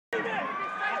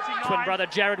Twin brother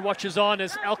Jared watches on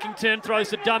as Elkington throws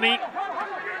the dummy.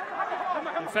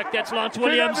 In fact, that's Lance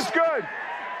Williams.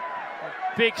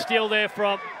 Big steal there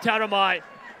from Taramai.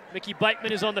 Mickey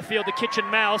Bateman is on the field, the kitchen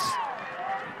mouse.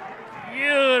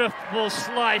 Beautiful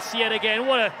slice yet again.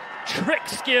 What a trick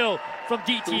skill from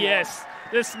DTS.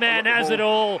 This man has it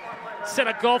all. Set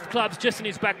of golf clubs just in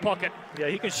his back pocket. Yeah,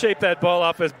 he can shape that ball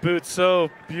off his boot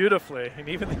so beautifully. And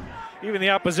even the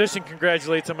opposition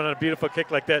congratulates him on a beautiful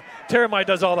kick like that. Taramai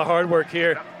does all the hard work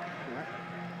here.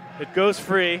 It goes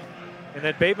free. And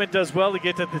then Bateman does well to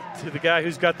get to the guy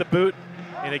who's got the boot.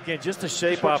 And again, just to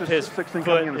shape off his foot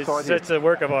is such a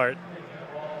work of art.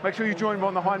 Make sure you join him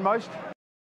on the hindmost.